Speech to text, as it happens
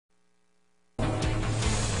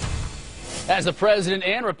As the president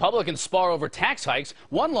and Republicans spar over tax hikes,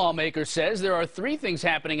 one lawmaker says there are three things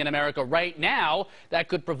happening in America right now that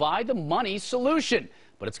could provide the money solution.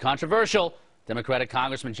 But it's controversial. Democratic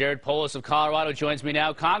Congressman Jared Polis of Colorado joins me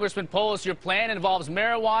now. Congressman Polis, your plan involves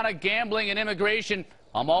marijuana, gambling, and immigration.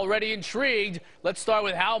 I'm already intrigued. Let's start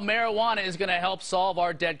with how marijuana is going to help solve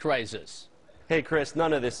our debt crisis. Hey, Chris,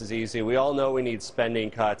 none of this is easy. We all know we need spending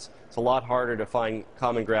cuts. It's a lot harder to find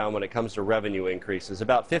common ground when it comes to revenue increases.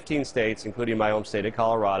 About 15 states, including my home state of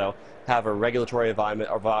Colorado, have a regulatory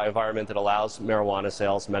environment that allows marijuana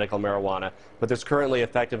sales, medical marijuana, but there's currently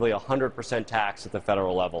effectively 100% tax at the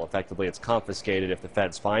federal level. Effectively, it's confiscated if the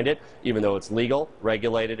feds find it, even though it's legal,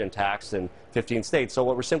 regulated, and taxed in 15 states. So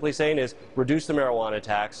what we're simply saying is reduce the marijuana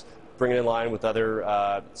tax, bring it in line with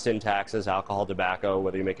other sin taxes, alcohol, tobacco,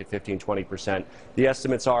 whether you make it 15, 20%. The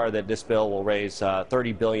estimates are that this bill will raise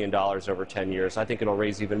 $30 billion over 10 years. I think it'll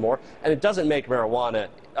raise even more. And it doesn't make marijuana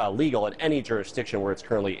legal in any jurisdiction where it's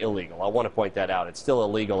currently illegal. I want to point that out. It's still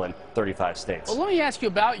illegal in 35 states. Well, let me ask you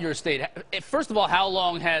about your state. First of all, how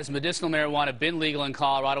long has medicinal marijuana been legal in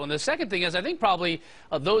Colorado? And the second thing is, I think probably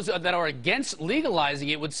those that are against legalizing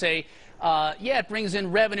it would say, yeah, it brings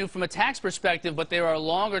in revenue from a tax perspective, but there are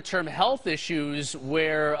longer-term health issues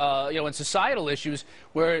where, and societal issues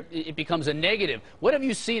where it becomes a negative. What have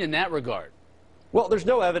you seen in that regard? Well, there's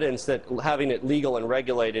no evidence that having it legal and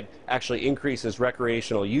regulated actually increases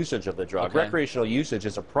recreational usage of the drug. Okay. Recreational usage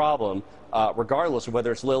is a problem regardless of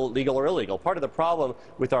whether it's legal or illegal. Part of the problem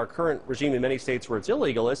with our current regime in many states where it's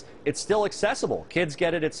illegal is it's still accessible. Kids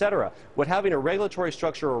get it, etc. What having a regulatory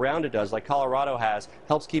structure around it does, like Colorado has,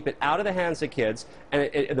 helps keep it out of the hands of kids,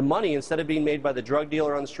 and the money, instead of being made by the drug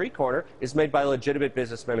dealer on the street corner, is made by legitimate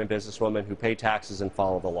businessmen and businesswomen who pay taxes and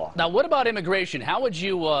follow the law. Now, what about immigration? How would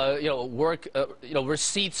you, work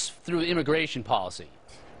receipts through immigration policy?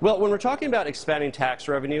 Well, when we're talking about expanding tax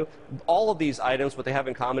revenue, all of these items, what they have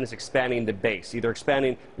in common is expanding the base, either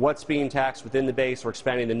expanding what's being taxed within the base or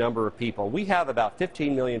expanding the number of people. We have about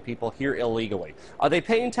 15 million people here illegally. Are they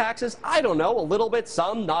paying taxes? I don't know, a little bit,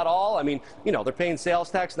 some, not all. I mean, they're paying sales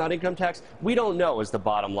tax, not income tax. We don't know is the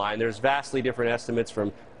bottom line. There's vastly different estimates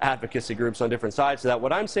from advocacy groups on different sides of that.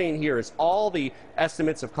 What I'm saying here is all the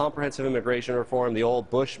estimates of comprehensive immigration reform, the old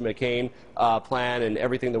Bush-McCain plan and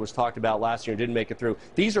everything that was talked about last year and didn't make it through,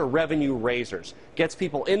 these are revenue raisers. Gets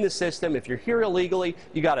people in the system. If you're here illegally,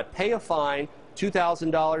 you got to pay a fine, $2,000,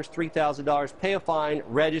 $3,000, pay a fine,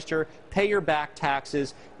 register, pay your back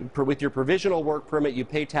taxes. With your provisional work permit, you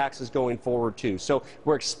pay taxes going forward too. So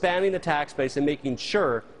we're expanding the tax base and making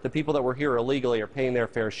sure the people that were here illegally are paying their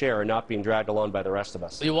fair share and not being dragged along by the rest of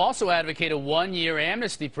us. You also advocate a one-year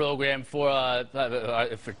amnesty program for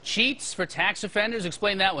cheats, for tax offenders.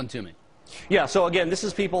 Explain that one to me. Yeah, so again, this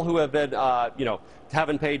is people who have been,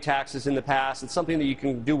 haven't paid taxes in the past. It's something that you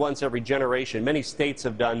can do once every generation. Many states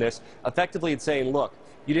have done this. Effectively, it's saying, look,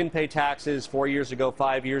 you didn't pay taxes 4 years ago,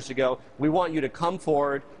 5 years ago. We want you to come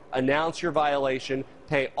forward, announce your violation,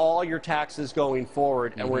 pay all your taxes going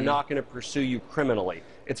forward, and we're not going to pursue you criminally.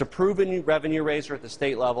 It's a proven revenue raiser at the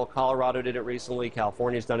state level. Colorado did it recently.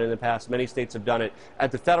 California's done it in the past. Many states have done it.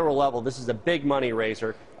 At the federal level, this is a big money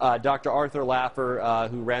raiser. Dr. Arthur Laffer,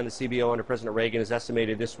 who ran the CBO under President Reagan, has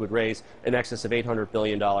estimated this would raise in excess of $800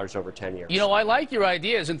 billion over 10 years. I like your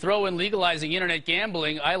ideas and throw in legalizing internet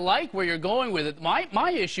gambling. I like where you're going with it.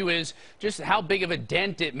 My issue is just how big of a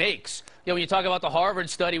dent it makes. When you talk about the Harvard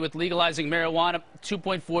study with legalizing marijuana,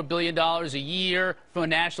 $2.4 billion a year from a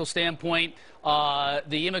national standpoint.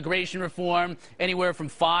 The immigration reform, anywhere from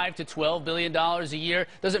 $5 to $12 billion a year.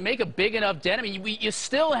 Does it make a big enough dent? I mean, you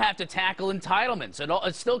still have to tackle entitlements.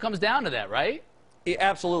 It still comes down to that, right? Yeah,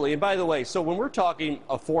 absolutely. And by the way, so when we're talking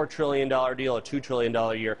a $4 trillion deal, a $2 trillion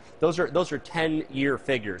a year, those are 10-year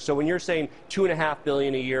figures. So when you're saying $2.5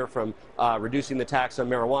 billion a year from reducing the tax on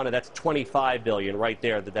marijuana, that's $25 billion right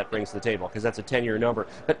there that brings to the table, because that's a 10-year number.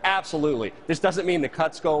 But absolutely, this doesn't mean the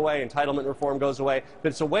cuts go away, entitlement reform goes away, but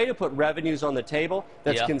it's a way to put revenues on the table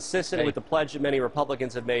that's consistent with the pledge that many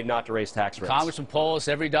Republicans have made not to raise tax rates. Congressman Polis,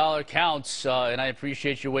 every dollar counts, and I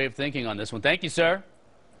appreciate your way of thinking on this one. Thank you, sir.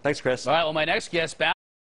 Thanks, Chris. All right, well, my next guest